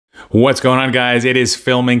What's going on, guys? It is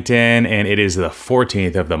Filmington and it is the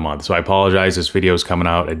 14th of the month. So I apologize, this video is coming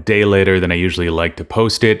out a day later than I usually like to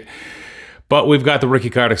post it. But we've got the Rookie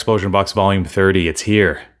Card Explosion Box Volume 30. It's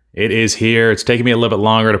here. It is here. It's taken me a little bit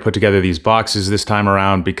longer to put together these boxes this time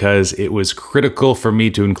around because it was critical for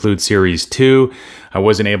me to include Series 2. I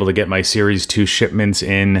wasn't able to get my Series 2 shipments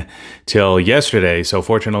in till yesterday. So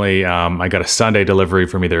fortunately, I got a Sunday delivery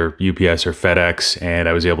from either UPS or FedEx, and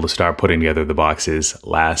I was able to start putting together the boxes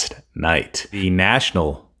last night. The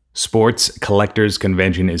National Sports Collectors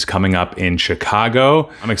Convention is coming up in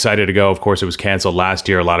Chicago. I'm excited to go. Of course, it was canceled last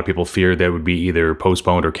year. A lot of people feared that it would be either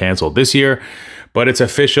postponed or canceled this year, but it's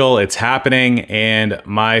official, it's happening, and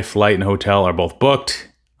my flight and hotel are both booked.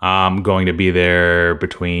 I'm going to be there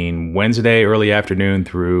between Wednesday early afternoon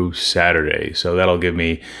through Saturday. So that'll give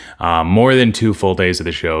me more than 2 full days of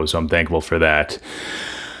the show. So I'm thankful for that.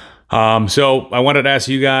 So I wanted to ask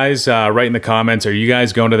you guys, write in the comments, are you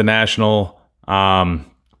guys going to the National?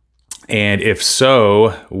 And if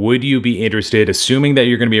so, would you be interested, assuming that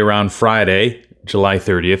you're going to be around Friday, July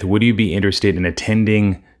 30th, would you be interested in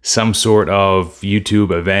attending some sort of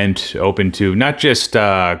YouTube event open to not just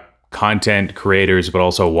content creators, but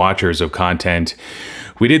also watchers of content?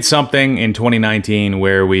 We did something in 2019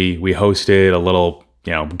 where we hosted a little,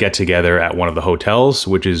 get together at one of the hotels,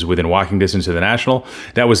 which is within walking distance of the National.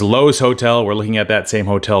 That was Lowe's Hotel. We're looking at that same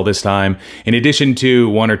hotel this time, in addition to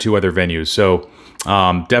 1 or 2 other venues. So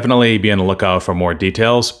definitely be on the lookout for more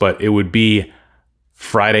details, but it would be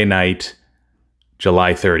Friday night,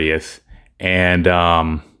 July 30th. And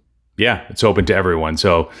yeah, it's open to everyone.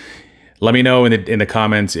 So let me know in the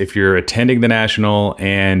comments if you're attending the National,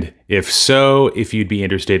 and if so, if you'd be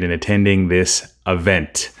interested in attending this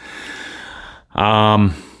event.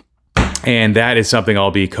 And that is something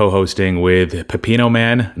I'll be co-hosting with Pepino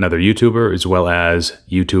Man, another YouTuber, as well as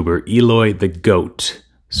YouTuber Eloy the Goat.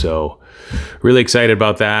 So really excited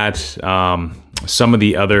about that. Some of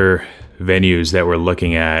the other venues that we're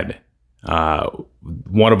looking at,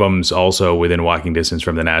 one of them's also within walking distance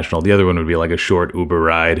from the National. The other one would be like a short Uber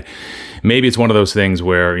ride. Maybe it's one of those things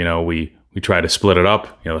where, we try to split it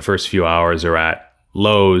up. The first few hours are at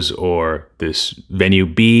Lowe's or this venue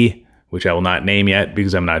B, which I will not name yet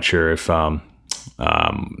because I'm not sure if I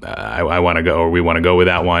want to go, or we want to go with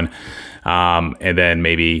that one. And then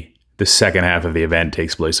maybe the second half of the event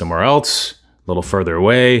takes place somewhere else, a little further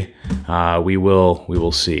away. We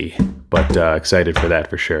will see, but excited for that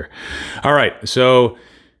for sure. All right, so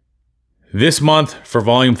this month for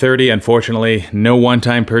Volume 30, unfortunately, no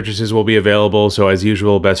one-time purchases will be available. So as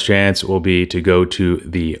usual, best chance will be to go to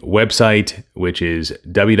the website, which is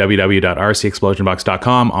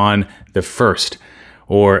www.rcexplosionbox.com on the 1st.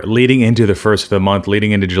 Or leading into the 1st of the month,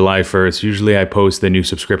 leading into July 1st. Usually I post the new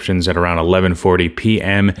subscriptions at around 11:40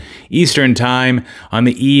 p.m. Eastern Time on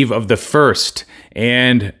the eve of the 1st.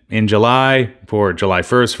 And in July, for July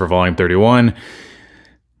 1st, for Volume 31,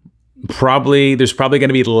 there's probably going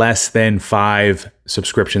to be less than 5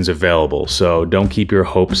 subscriptions available. So don't keep your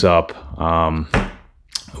hopes up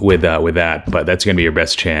with that, but that's going to be your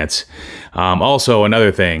best chance. Also,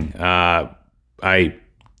 another thing, I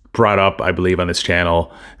brought up, I believe, on this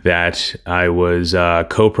channel that I was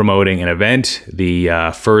co-promoting an event,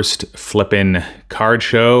 the first Flippin' Card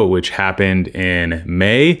Show, which happened in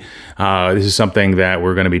May. This is something that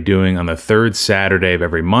we're going to be doing on the 3rd Saturday of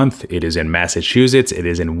every month. It is in Massachusetts. It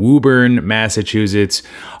is in Woburn, Massachusetts.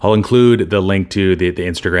 I'll include the link to the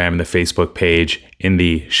Instagram and the Facebook page in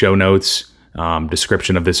the show notes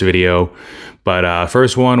description of this video. But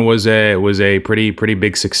first one was a pretty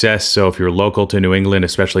big success. So if you're local to New England,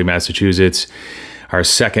 especially Massachusetts, our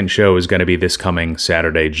second show is going to be this coming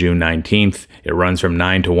Saturday, June 19th. It runs from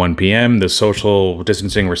 9 to 1 p.m. The social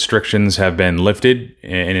distancing restrictions have been lifted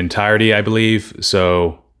in entirety, I believe.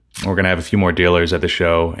 So we're going to have a few more dealers at the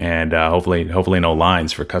show, and hopefully no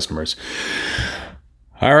lines for customers.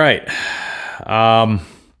 All right.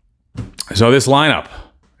 So this lineup,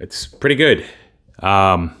 it's pretty good.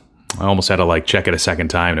 I almost had to check it a second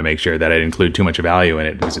time to make sure that I didn't include too much value in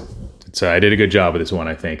it, because I did a good job with this one,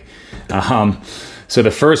 I think. So the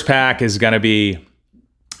first pack is going to be,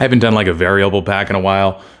 I haven't done a variable pack in a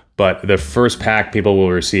while, but the first pack people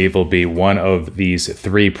will receive will be one of these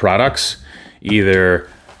 3 products, either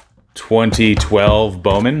 2012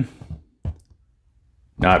 Bowman,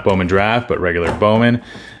 not Bowman Draft, but regular Bowman,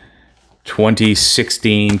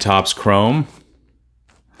 2016 Topps Chrome,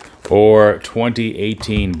 or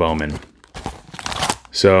 2018 Bowman.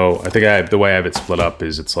 So I think the way I have it split up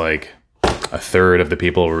is it's like a third of the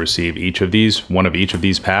people will receive one of each of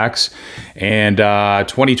these packs. And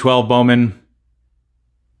 2012 Bowman,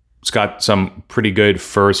 it's got some pretty good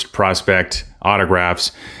first prospect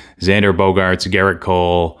autographs. Xander Bogaerts, Garrett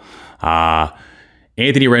Cole,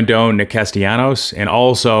 Anthony Rendon, Nick Castellanos, and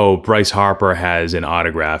also Bryce Harper has an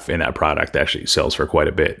autograph in that product that actually sells for quite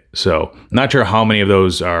a bit. So not sure how many of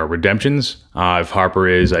those are redemptions. If Harper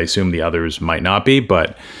is, I assume the others might not be,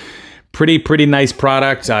 but pretty nice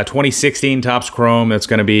product. 2016 Topps Chrome, that's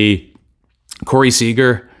going to be Corey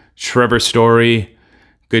Seager, Trevor Story.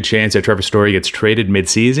 Good chance that Trevor Story gets traded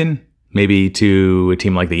mid-season, maybe to a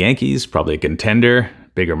team like the Yankees, probably a contender.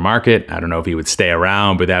 Bigger market. I don't know if he would stay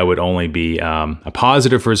around, but that would only be a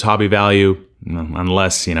positive for his hobby value,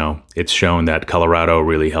 unless, you know, it's shown that Colorado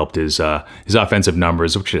really helped his offensive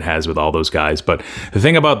numbers, which it has with all those guys. But the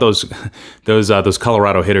thing about those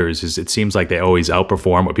Colorado hitters is it seems like they always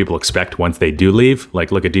outperform what people expect once they do leave.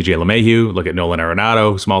 Like, look at DJ LeMahieu, look at Nolan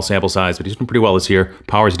Arenado, small sample size, but he's doing pretty well this year.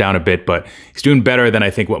 Power's down a bit, but he's doing better than I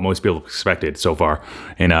think what most people expected so far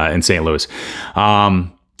in St. Louis.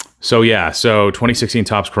 So 2016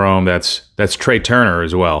 Topps Chrome, that's Trey Turner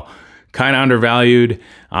as well. Kind of undervalued.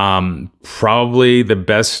 Probably the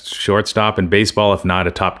best shortstop in baseball, if not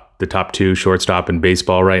the top two shortstop in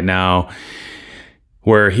baseball right now.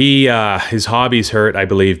 Where his hobby's hurt, I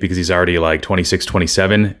believe, because he's already like 26,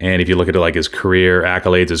 27. And if you look at it like his career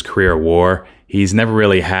accolades, his career WAR, he's never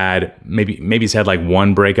really had, maybe he's had like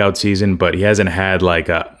one breakout season, but he hasn't had like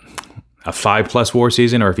a 5+ WAR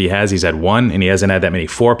season, or if he has, he's had one, and he hasn't had that many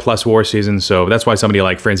 4+ WAR seasons. So that's why somebody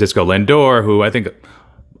like Francisco Lindor, who I think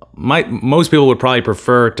most people would probably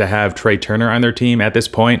prefer to have Trey Turner on their team at this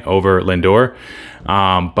point over Lindor.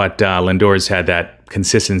 But Lindor's had that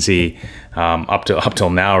consistency up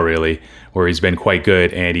till now, really, where he's been quite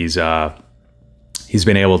good, and he's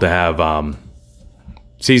been able to have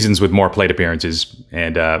seasons with more plate appearances,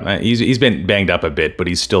 and he's been banged up a bit, but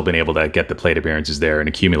he's still been able to get the plate appearances there and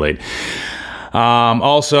accumulate.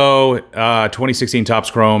 Also, 2016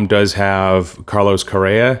 Topps Chrome does have Carlos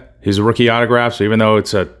Correa, his rookie autograph. So even though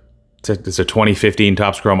it's a 2015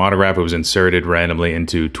 Topps Chrome autograph, it was inserted randomly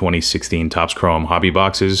into 2016 Topps Chrome hobby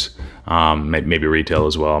boxes, maybe retail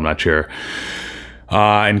as well, I'm not sure.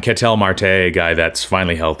 And Ketel Marte, a guy that's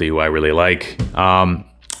finally healthy, who I really like.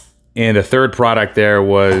 And the third product there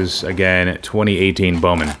was, again, 2018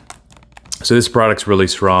 Bowman. So this product's really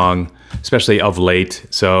strong, especially of late.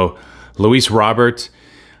 So Luis Robert,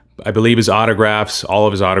 I believe all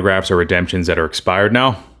of his autographs are redemptions that are expired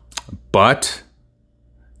now. But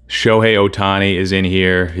Shohei Ohtani is in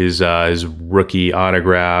here, his rookie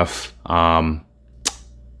autograph,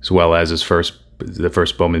 as well as the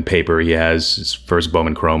first Bowman paper he has. His first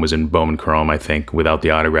Bowman Chrome was in Bowman Chrome, I think, without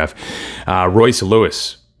the autograph. Royce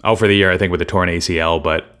Lewis, out for the year, I think, with a torn ACL,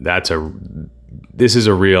 but this is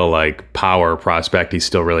a real like power prospect. He's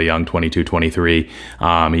still really young, 22, 23.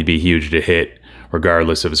 He'd be huge to hit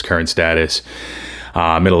regardless of his current status.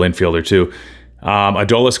 Middle infielder too.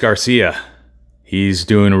 Adolis Garcia, he's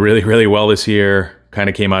doing really, really well this year. Kind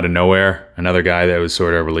of came out of nowhere. Another guy that was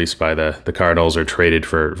sort of released by the Cardinals or traded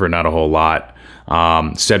for not a whole lot.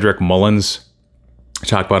 Cedric Mullins,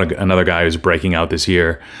 talk about another guy who's breaking out this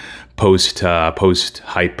year. Post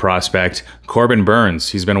hype prospect. Corbin Burns,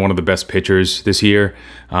 he's been one of the best pitchers this year.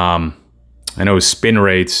 I know his spin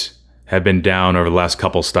rates have been down over the last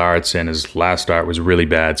couple starts, and his last start was really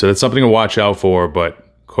bad. So that's something to watch out for, but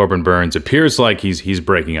Corbin Burns appears like he's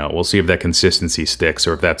breaking out. We'll see if that consistency sticks,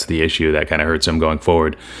 or if that's the issue that kind of hurts him going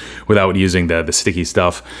forward without using the sticky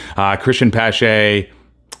stuff. Christian Pache,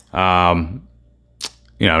 not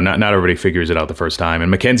everybody figures it out the first time. And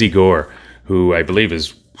Mackenzie Gore, who I believe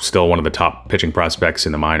is still one of the top pitching prospects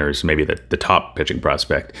in the minors, maybe the top pitching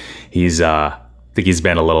prospect. I think he's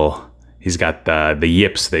been he's got the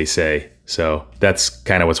yips, they say. So that's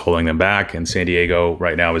kind of what's holding them back. And San Diego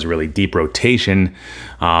right now is really deep rotation.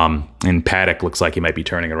 And Paddock looks like he might be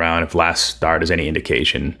turning around. If last start is any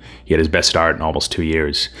indication, he had his best start in almost 2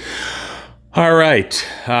 years. All right.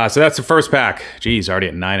 So that's the first pack. Geez, already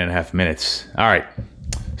at 9.5 minutes. All right.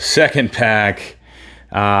 Second pack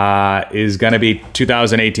is going to be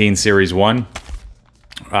 2018 Series 1.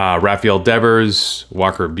 Rafael Devers,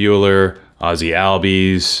 Walker Buehler, Ozzie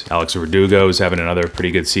Albies, Alex Verdugo's having another pretty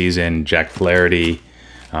good season. Jack Flaherty,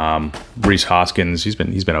 Rhys Hoskins, he's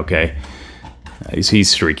been okay. He's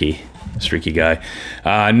streaky guy.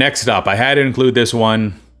 Next up, I had to include this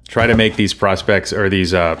one. Try to make these prospects or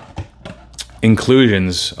these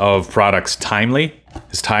inclusions of products timely,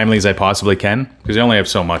 as timely as I possibly can, because I only have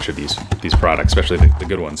so much of these products, especially the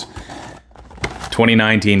good ones.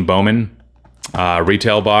 2019 Bowman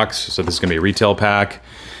retail box. So this is gonna be a retail pack.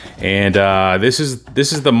 And this is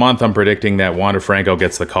the month I'm predicting that Wander Franco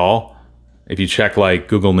gets the call. If you check like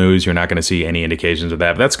Google News, you're not going to see any indications of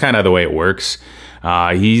that. But that's kind of the way it works.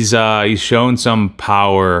 He's shown some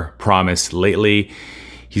power promise lately.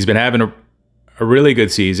 He's been having a really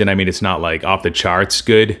good season. I mean, it's not like off the charts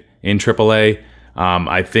good in AAA.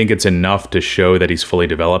 I think it's enough to show that he's fully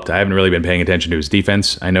developed. I haven't really been paying attention to his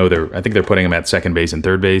defense. I think they're putting him at second base and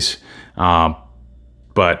third base.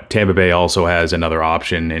 But Tampa Bay also has another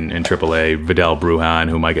option in AAA, Vidal Brujan,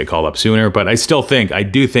 who might get called up sooner. But I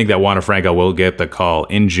do think that Juan Franco will get the call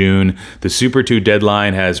in June. The Super 2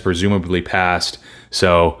 deadline has presumably passed.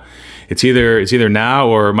 So it's either now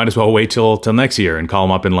or might as well wait till next year and call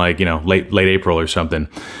him up in late April or something.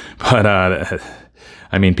 But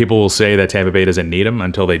I mean, people will say that Tampa Bay doesn't need him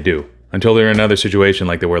until they do. Until they're in another situation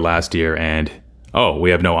like they were last year and we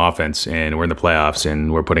have no offense and we're in the playoffs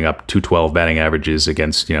and we're putting up 212 batting averages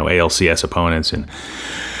against, ALCS opponents.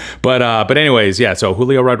 But anyways, yeah, so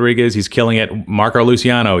Julio Rodriguez, he's killing it. Marco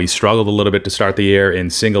Luciano, he struggled a little bit to start the year in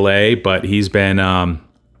single A, but he's been, I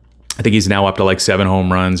think he's now up to like 7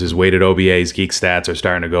 home runs. His weighted OBAs, geek stats are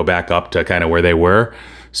starting to go back up to kind of where they were.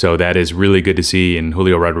 So that is really good to see. And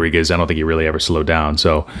Julio Rodriguez, I don't think he really ever slowed down.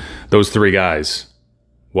 So those 3 guys,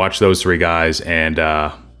 watch those 3 guys and,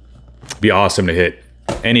 be awesome to hit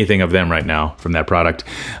anything of them right now from that product.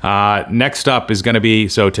 Next up is going to be,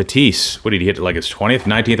 Tatis. What did he hit, like his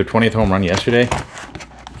 19th or 20th home run yesterday?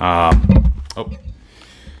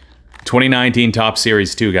 2019 Top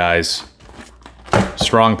Series 2, guys.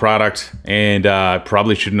 Strong product, and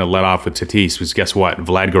probably shouldn't have let off with Tatis, because guess what?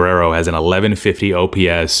 Vlad Guerrero has an 1150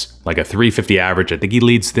 OPS, like a 350 average. I think he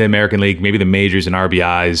leads the American League, maybe the majors in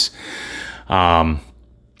RBIs.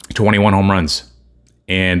 21 home runs.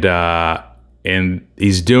 And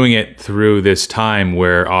he's doing it through this time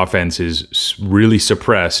where offense is really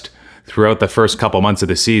suppressed. Throughout the first couple months of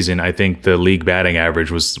the season, I think the league batting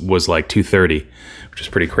average was like 230, which is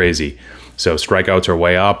pretty crazy. So strikeouts are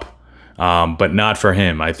way up, but not for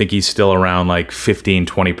him. I think he's still around like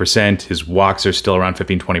 15-20%. His walks are still around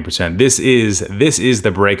 15-20%. This is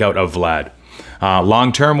the breakout of Vlad.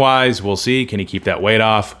 Long-term wise, we'll see. Can he keep that weight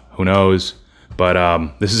off? Who knows? But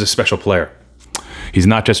this is a special player. He's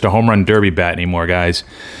not just a home run derby bat anymore, guys.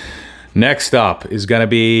 Next up is going to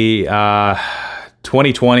be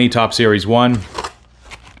 2020 Top Series 1.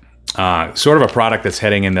 Sort of a product that's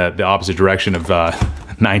heading in the opposite direction of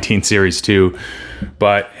 19 Series 2.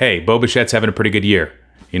 But, hey, Bo Bichette's having a pretty good year.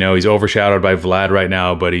 He's overshadowed by Vlad right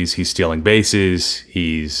now, but he's stealing bases.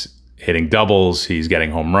 He's hitting doubles. He's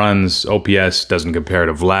getting home runs. OPS doesn't compare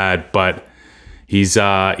to Vlad, but he's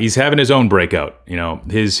having his own breakout.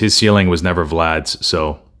 His ceiling was never Vlad's,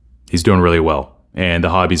 so he's doing really well. And the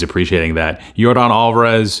hobby's appreciating that. Yordan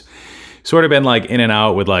Alvarez, sort of been like in and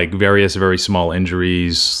out with like various very small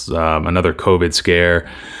injuries, another COVID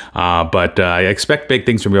scare. But I expect big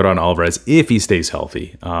things from Yordan Alvarez if he stays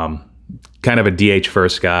healthy. Kind of a DH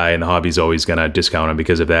first guy, and the hobby's always going to discount him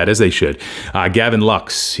because of that, as they should. Gavin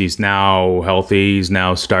Lux, he's now healthy. He's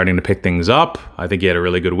now starting to pick things up. I think he had a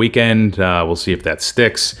really good weekend. We'll see if that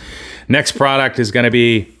sticks. Next product is going to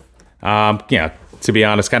be, to be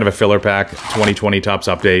honest, kind of a filler pack, 2020 Topps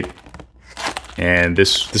Update. And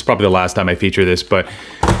this is probably the last time I feature this, but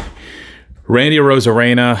Randy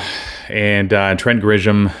Arozarena and Trent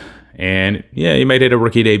Grisham. And yeah, you might hit a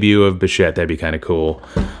rookie debut of Bichette. That'd be kind of cool.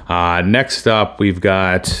 Next up, we've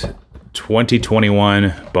got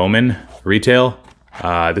 2021 Bowman Retail.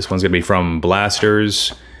 This one's going to be from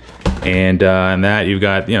Blasters. And that, you've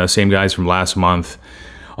got, same guys from last month.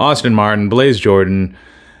 Austin Martin, Blaze Jordan,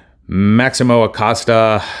 Maximo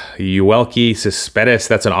Acosta, Uelke Cespedes.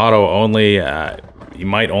 That's an auto only. You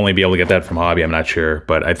might only be able to get that from Hobby. I'm not sure.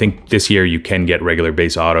 But I think this year you can get regular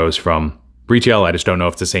base autos from retail. I just don't know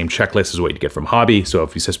if it's the same checklist as what you get from Hobby. So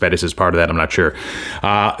if Cespedes is part of that, I'm not sure.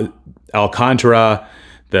 Alcantara,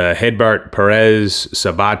 the Hedbart, Perez,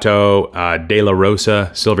 Sabato, De La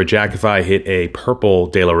Rosa, Silver Jackify hit a purple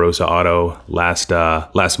De La Rosa auto last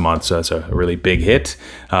month. So that's a really big hit.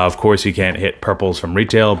 Of course, you can't hit purples from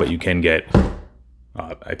retail, but you can get,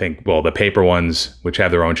 I think, the paper ones, which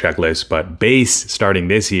have their own checklist. But base starting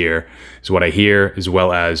this year is what I hear, as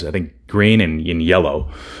well as, I think, green and in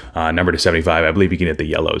yellow, number to 75. I believe you can hit the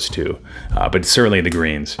yellows too, but certainly the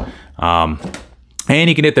greens. And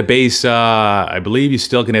you can hit the base, I believe you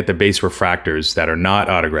still can hit the base refractors that are not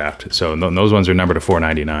autographed. So those ones are numbered to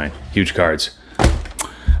 499. Huge cards.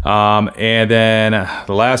 And then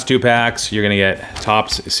the last 2 packs, you're going to get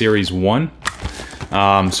Topps Series 1.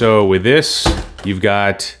 So with this, you've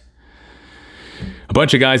got a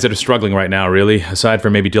bunch of guys that are struggling right now, really. Aside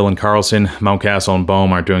from maybe Dylan Carlson, Mountcastle and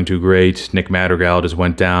Bohm aren't doing too great. Nick Madrigal just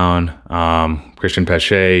went down. Christian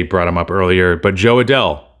Pache brought him up earlier. But Joe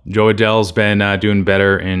Adell, Joe Adell's been doing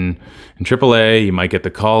better in AAA. He might get the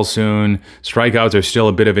call soon. Strikeouts are still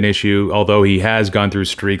a bit of an issue, although he has gone through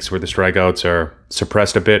streaks where the strikeouts are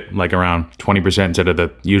suppressed a bit, like around 20% instead of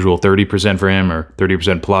the usual 30% for him, or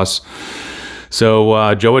 30% plus.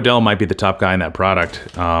 So Joe Adell might be the top guy in that product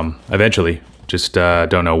eventually. Just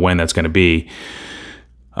don't know when that's going to be.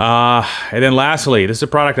 And then lastly, this is a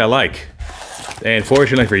product I like. And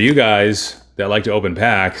fortunately for you guys that like to open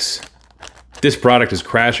packs, this product is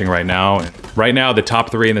crashing right now. Right now, the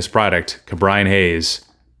top three in this product, Brian Hayes,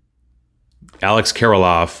 Alex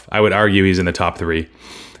Kirilloff, I would argue he's in the top three,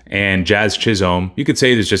 and Jazz Chisholm. You could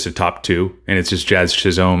say there's just a top two, and it's just Jazz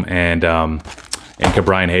Chisholm and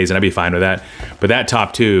Brian Hayes, and I'd be fine with that. But that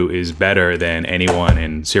top two is better than anyone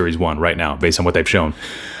in Series 1 right now, based on what they've shown.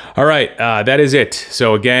 All right, that is it.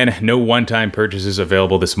 So again, no one-time purchases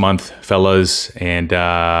available this month, fellas. And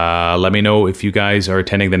let me know if you guys are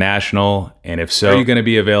attending the National, and if so, are you going to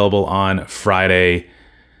be available on Friday,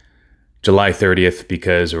 July 30th?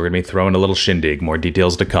 Because we're going to be throwing a little shindig. More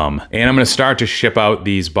details to come. And I'm going to start to ship out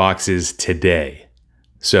these boxes today.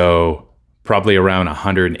 So probably around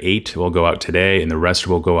 108 will go out today, and the rest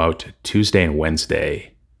will go out Tuesday and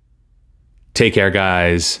Wednesday. Take care,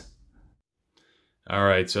 guys. All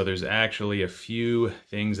right, so there's actually a few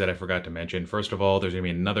things that I forgot to mention. First of all, there's going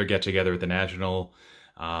to be another get-together at the National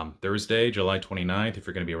Thursday, July 29th, if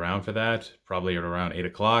you're going to be around for that, probably at around 8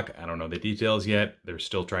 o'clock. I don't know the details yet. They're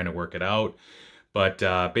still trying to work it out.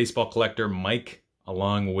 But baseball collector Mike,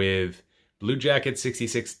 along with Blue Jacket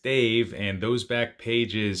 66 Dave, and those back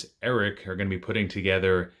pages Eric, are going to be putting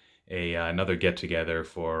together another get-together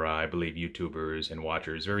for, I believe, YouTubers and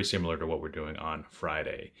watchers, very similar to what we're doing on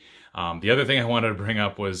Friday. The other thing I wanted to bring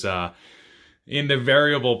up was in the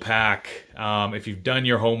variable pack, if you've done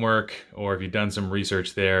your homework or if you've done some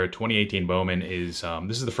research there, 2018 Bowman is,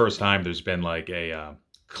 this is the first time there's been like a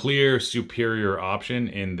clear superior option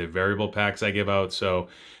in the variable packs I give out. So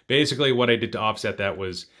basically what I did to offset that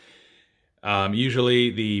was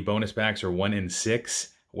usually the bonus packs are 1 in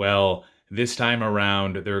 6. Well, this time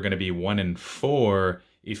around, they're going to be 1 in 4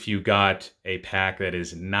 if you got a pack that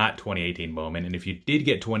is not 2018 Bowman. And if you did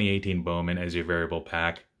get 2018 Bowman as your variable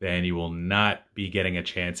pack, then you will not be getting a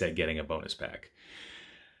chance at getting a bonus pack.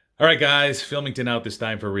 All right, guys, Filmington out this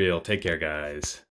time for real. Take care, guys.